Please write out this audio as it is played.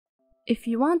If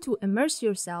you want to immerse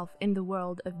yourself in the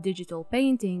world of digital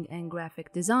painting and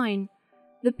graphic design,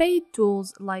 the paid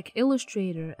tools like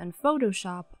Illustrator and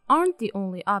Photoshop aren't the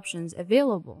only options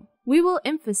available. We will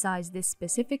emphasize this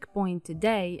specific point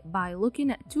today by looking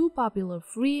at two popular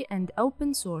free and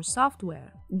open source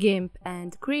software, GIMP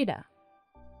and Krita.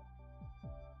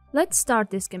 Let's start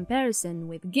this comparison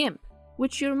with GIMP,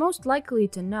 which you're most likely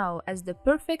to know as the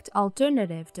perfect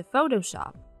alternative to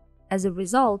Photoshop. As a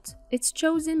result, it's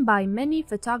chosen by many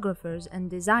photographers and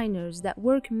designers that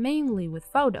work mainly with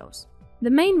photos. The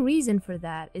main reason for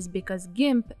that is because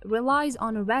GIMP relies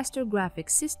on a raster graphics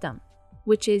system,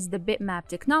 which is the bitmap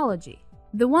technology,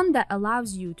 the one that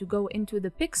allows you to go into the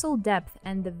pixel depth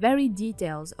and the very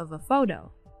details of a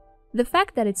photo. The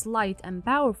fact that it's light and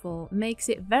powerful makes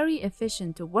it very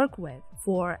efficient to work with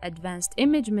for advanced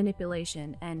image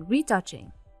manipulation and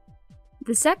retouching.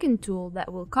 The second tool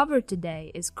that we'll cover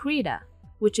today is Krita,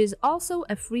 which is also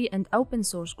a free and open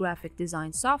source graphic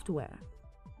design software.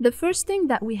 The first thing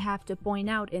that we have to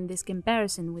point out in this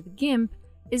comparison with GIMP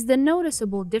is the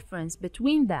noticeable difference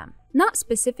between them, not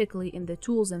specifically in the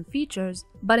tools and features,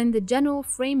 but in the general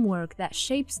framework that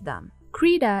shapes them.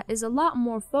 Krita is a lot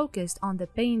more focused on the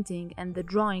painting and the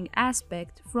drawing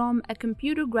aspect from a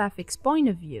computer graphics point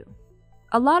of view.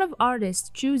 A lot of artists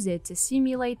choose it to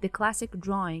simulate the classic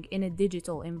drawing in a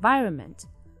digital environment,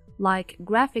 like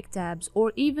graphic tabs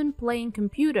or even playing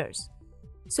computers.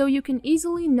 So you can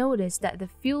easily notice that the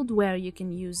field where you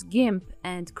can use GIMP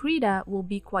and Krita will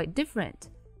be quite different.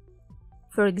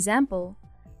 For example,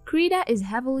 Krita is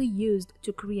heavily used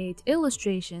to create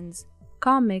illustrations,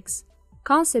 comics,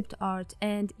 concept art,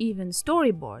 and even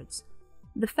storyboards.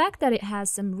 The fact that it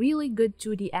has some really good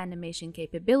 2D animation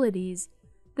capabilities,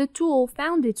 the tool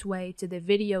found its way to the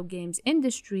video games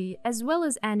industry as well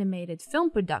as animated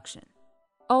film production.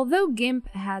 Although GIMP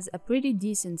has a pretty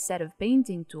decent set of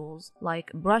painting tools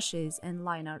like brushes and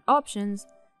line art options,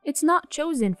 it's not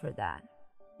chosen for that.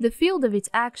 The field of its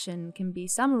action can be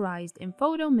summarized in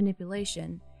photo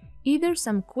manipulation, either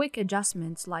some quick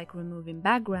adjustments like removing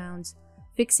backgrounds,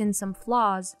 fixing some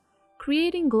flaws,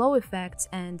 creating glow effects,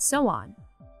 and so on.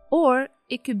 Or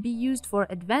it could be used for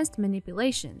advanced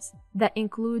manipulations that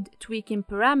include tweaking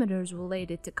parameters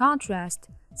related to contrast,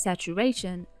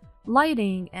 saturation,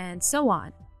 lighting, and so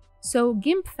on. So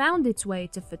GIMP found its way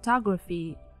to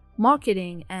photography,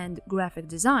 marketing, and graphic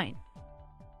design.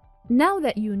 Now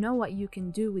that you know what you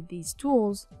can do with these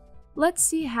tools, let's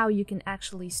see how you can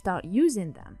actually start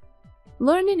using them.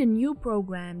 Learning a new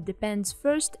program depends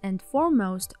first and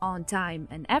foremost on time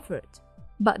and effort,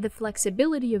 but the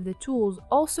flexibility of the tools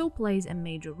also plays a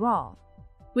major role.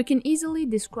 We can easily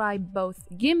describe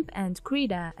both GIMP and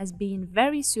Krita as being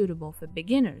very suitable for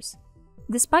beginners.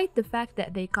 Despite the fact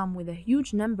that they come with a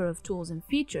huge number of tools and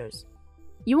features,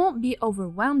 you won't be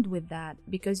overwhelmed with that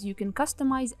because you can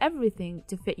customize everything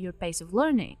to fit your pace of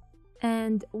learning.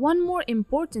 And one more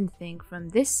important thing from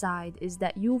this side is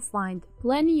that you'll find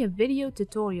plenty of video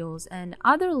tutorials and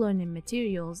other learning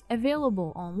materials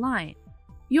available online.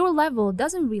 Your level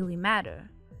doesn't really matter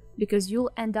because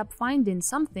you'll end up finding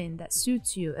something that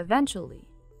suits you eventually.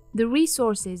 The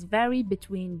resources vary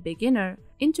between beginner,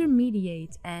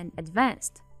 intermediate, and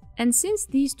advanced. And since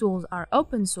these tools are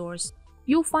open source,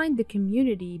 you'll find the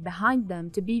community behind them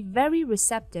to be very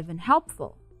receptive and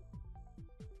helpful.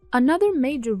 Another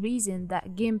major reason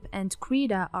that GIMP and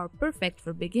Krita are perfect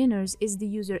for beginners is the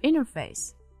user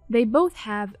interface. They both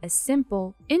have a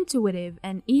simple, intuitive,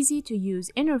 and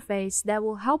easy-to-use interface that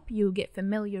will help you get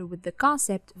familiar with the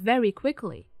concept very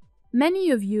quickly.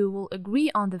 Many of you will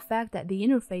agree on the fact that the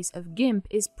interface of GIMP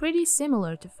is pretty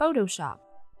similar to Photoshop.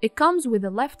 It comes with a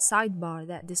left sidebar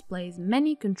that displays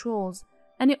many controls,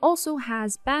 and it also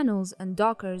has panels and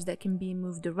dockers that can be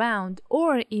moved around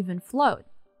or even float.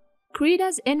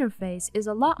 Krita's interface is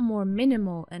a lot more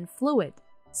minimal and fluid,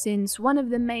 since one of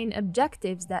the main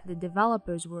objectives that the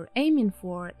developers were aiming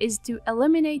for is to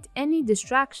eliminate any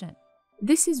distraction.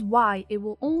 This is why it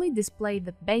will only display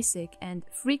the basic and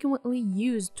frequently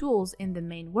used tools in the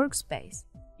main workspace.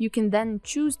 You can then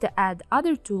choose to add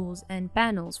other tools and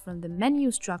panels from the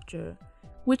menu structure,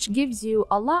 which gives you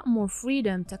a lot more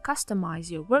freedom to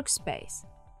customize your workspace.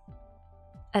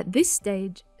 At this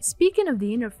stage, speaking of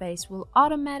the interface will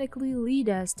automatically lead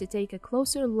us to take a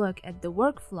closer look at the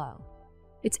workflow.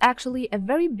 It's actually a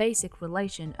very basic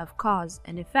relation of cause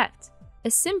and effect.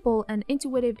 A simple and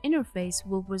intuitive interface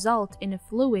will result in a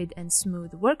fluid and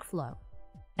smooth workflow,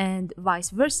 and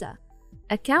vice versa.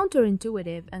 A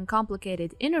counterintuitive and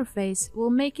complicated interface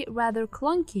will make it rather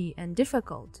clunky and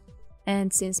difficult.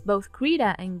 And since both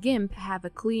Krita and GIMP have a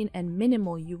clean and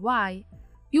minimal UI,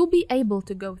 you'll be able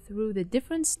to go through the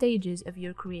different stages of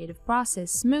your creative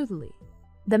process smoothly.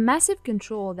 The massive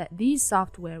control that these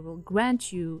software will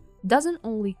grant you doesn't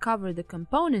only cover the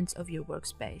components of your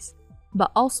workspace,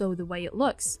 but also the way it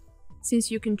looks, since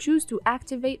you can choose to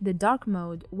activate the dark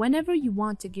mode whenever you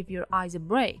want to give your eyes a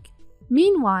break.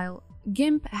 Meanwhile,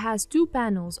 GIMP has two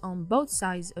panels on both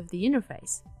sides of the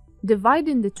interface,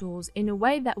 dividing the tools in a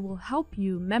way that will help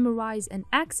you memorize and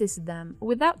access them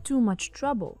without too much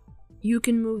trouble. You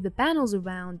can move the panels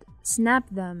around, snap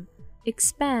them,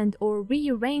 expand or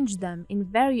rearrange them in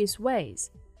various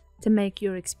ways to make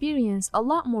your experience a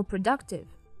lot more productive.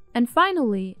 And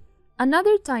finally,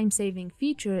 another time-saving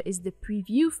feature is the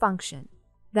preview function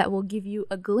that will give you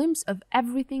a glimpse of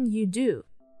everything you do,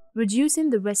 reducing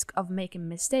the risk of making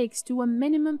mistakes to a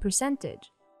minimum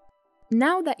percentage.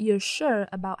 Now that you're sure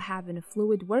about having a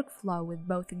fluid workflow with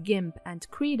both GIMP and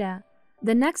Krita,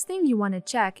 the next thing you want to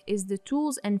check is the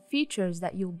tools and features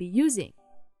that you'll be using.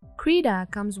 Krita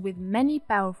comes with many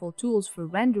powerful tools for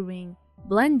rendering,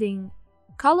 blending,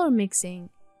 color mixing,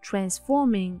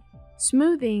 transforming,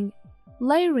 smoothing,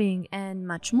 layering, and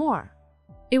much more.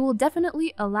 It will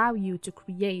definitely allow you to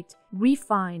create,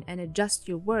 refine, and adjust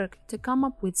your work to come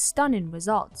up with stunning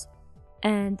results.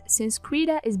 And since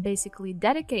Krita is basically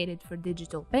dedicated for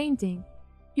digital painting,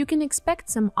 you can expect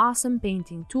some awesome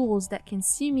painting tools that can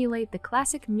simulate the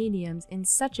classic mediums in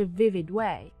such a vivid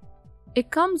way.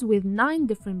 It comes with 9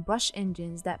 different brush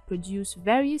engines that produce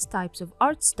various types of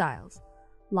art styles,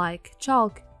 like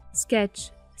chalk,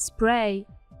 sketch, spray,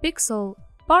 pixel,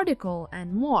 particle,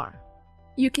 and more.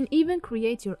 You can even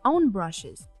create your own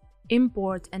brushes,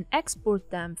 import and export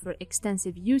them for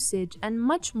extensive usage and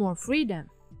much more freedom.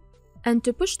 And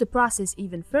to push the process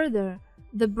even further,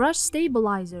 the brush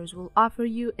stabilizers will offer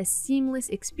you a seamless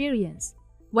experience,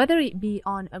 whether it be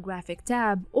on a graphic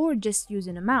tab or just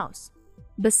using a mouse.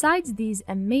 Besides these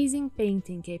amazing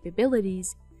painting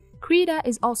capabilities, Krita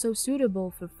is also suitable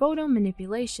for photo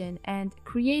manipulation and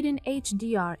creating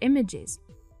HDR images.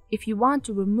 If you want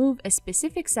to remove a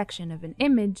specific section of an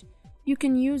image, you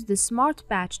can use the Smart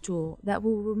Patch tool that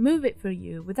will remove it for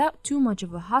you without too much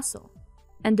of a hassle.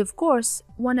 And of course,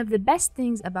 one of the best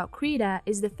things about Krita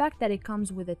is the fact that it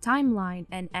comes with a timeline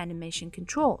and animation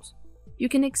controls. You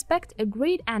can expect a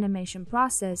great animation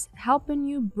process helping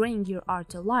you bring your art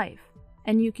to life,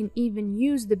 and you can even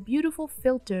use the beautiful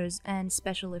filters and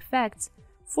special effects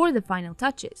for the final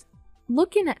touches.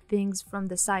 Looking at things from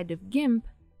the side of GIMP,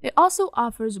 it also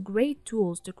offers great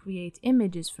tools to create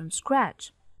images from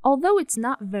scratch. Although it's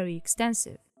not very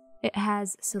extensive, it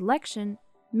has selection,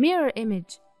 mirror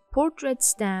image, portrait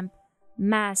stamp,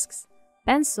 masks,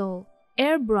 pencil,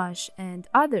 airbrush, and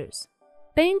others.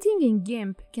 Painting in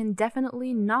GIMP can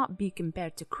definitely not be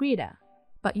compared to Krita,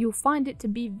 but you'll find it to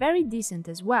be very decent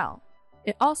as well.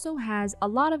 It also has a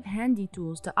lot of handy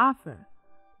tools to offer,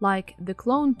 like the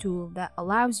clone tool that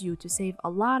allows you to save a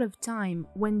lot of time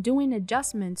when doing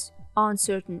adjustments on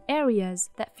certain areas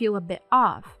that feel a bit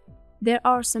off. There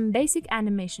are some basic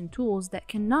animation tools that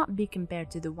cannot be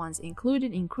compared to the ones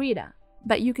included in Krita,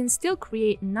 but you can still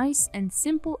create nice and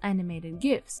simple animated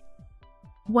GIFs.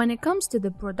 When it comes to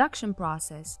the production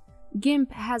process,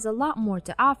 GIMP has a lot more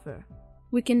to offer.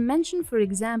 We can mention, for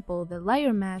example, the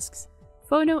layer masks,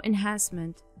 photo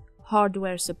enhancement,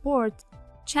 hardware support,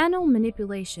 channel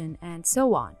manipulation, and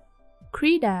so on.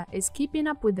 Krita is keeping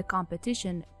up with the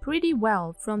competition pretty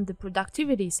well from the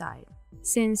productivity side,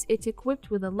 since it's equipped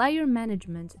with a layer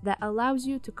management that allows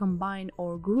you to combine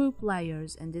or group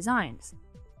layers and designs.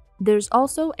 There's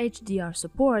also HDR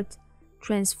support,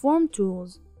 transform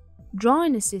tools,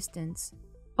 drawing assistance,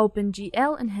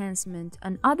 OpenGL enhancement,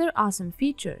 and other awesome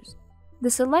features.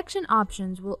 The selection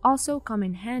options will also come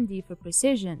in handy for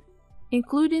precision,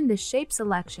 including the shape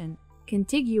selection,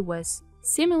 contiguous,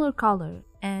 similar color,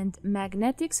 and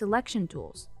magnetic selection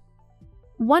tools.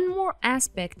 One more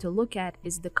aspect to look at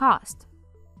is the cost,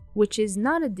 which is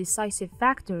not a decisive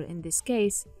factor in this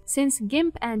case since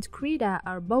GIMP and Krita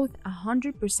are both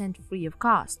 100% free of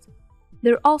cost.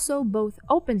 They're also both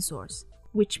open source,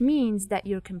 which means that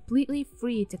you're completely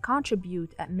free to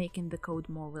contribute at making the code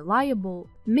more reliable,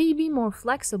 maybe more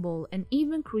flexible, and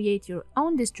even create your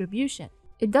own distribution.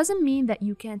 It doesn't mean that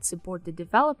you can't support the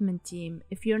development team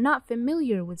if you're not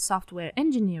familiar with software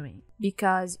engineering,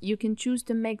 because you can choose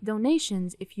to make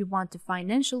donations if you want to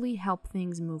financially help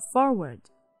things move forward.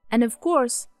 And of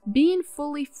course, being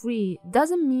fully free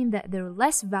doesn't mean that they're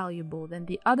less valuable than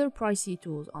the other pricey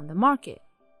tools on the market.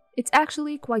 It's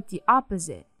actually quite the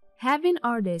opposite. Having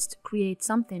artists create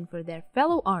something for their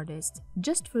fellow artists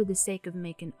just for the sake of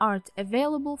making art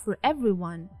available for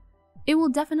everyone, it will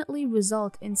definitely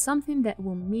result in something that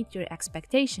will meet your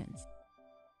expectations.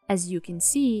 As you can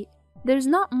see, there's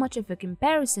not much of a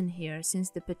comparison here since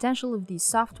the potential of these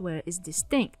software is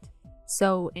distinct.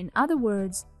 So, in other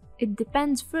words, it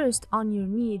depends first on your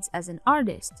needs as an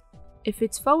artist. If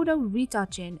it's photo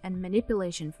retouching and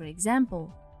manipulation, for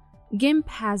example, GIMP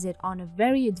has it on a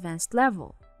very advanced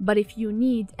level. But if you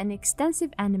need an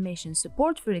extensive animation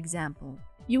support, for example,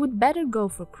 you would better go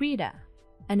for Krita.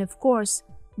 And of course,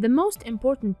 the most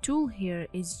important tool here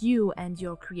is you and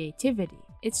your creativity.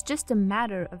 It's just a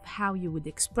matter of how you would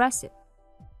express it.